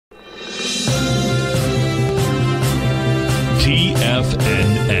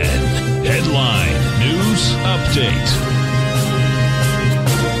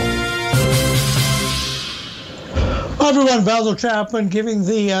everyone, Basil Chapman giving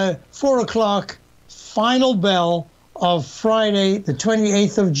the 4 o'clock final bell of Friday, the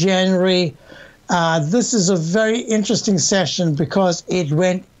 28th of January. This is a very interesting session because it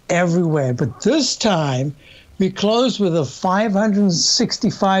went everywhere. But this time, we closed with a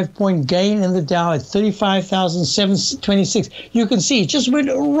 565-point gain in the Dow at 35,726. You can see it just went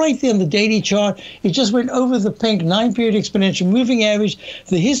right there in the daily chart. It just went over the pink 9-period exponential moving average.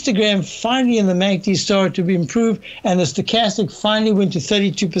 The histogram finally in the MACD started to be improved, and the stochastic finally went to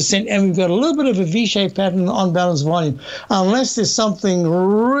 32%. And we've got a little bit of a V-shaped pattern in the on-balance volume. Unless there's something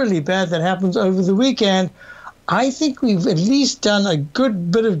really bad that happens over the weekend, I think we've at least done a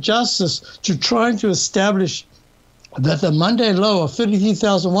good bit of justice to trying to establish that the Monday low of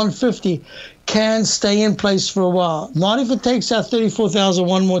 33,150 can stay in place for a while. Not if it takes out 34,000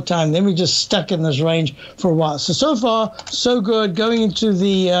 one more time. Then we're just stuck in this range for a while. So far, so good. Going into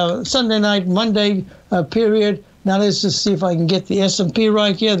the Sunday night, Monday period. Now let's just see if I can get the S&P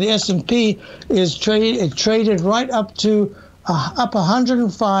right here. The S&P is traded right up to up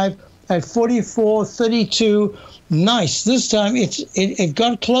 105 at 44.32. Nice. This time it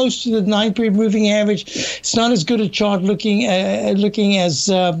got close to the 9-period moving average. It's not as good a chart looking as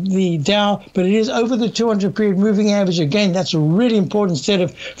the Dow, but it is over the 200-period moving average. Again, that's a really important set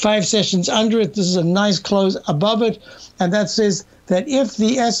of 5 sessions under it. This is a nice close above it, and that says that if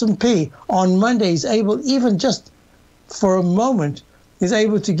the S&P on Monday is able, even just for a moment, is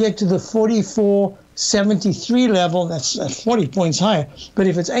able to get to the 44.73 level, that's 40 points higher. But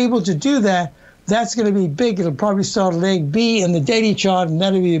if it's able to do that, that's going to be big. It'll probably start leg B in the daily chart, and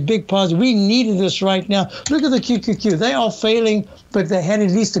that'll be a big positive. We needed this right now. Look at the QQQ. They are failing, but they had at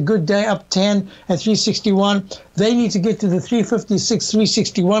least a good day, up 10 at 361. They need to get to the 356,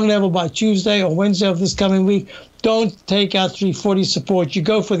 361 level by Tuesday or Wednesday of this coming week. Don't take out 340 support. You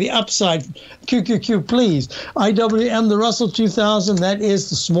go for the upside. QQQ, please. IWM, the Russell 2000, that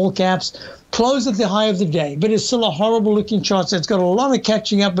is the small caps. Closed at the high of the day, but it's still a horrible-looking chart, so it's got a lot of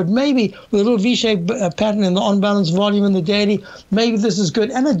catching up, but maybe with a little V-shaped pattern in the on-balance volume in the daily, maybe this is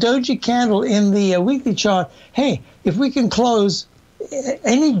good. And a doji candle in the weekly chart. Hey, if we can close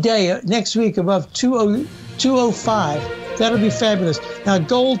any day next week above 205, that'll be fabulous. Now,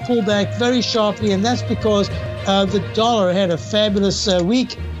 gold pulled back very sharply, and that's because the dollar had a fabulous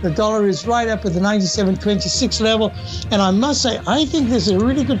week. The dollar is right up at the 97.26 level. And I must say, I think there's a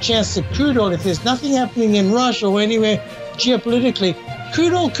really good chance that crude oil, if there's nothing happening in Russia or anywhere geopolitically,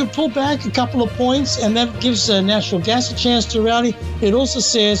 crude oil could pull back a couple of points, and that gives natural gas a chance to rally. It also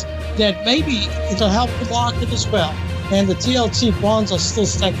says that maybe it'll help the market as well. And the TLT bonds are still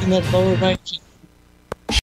stuck in that lower range.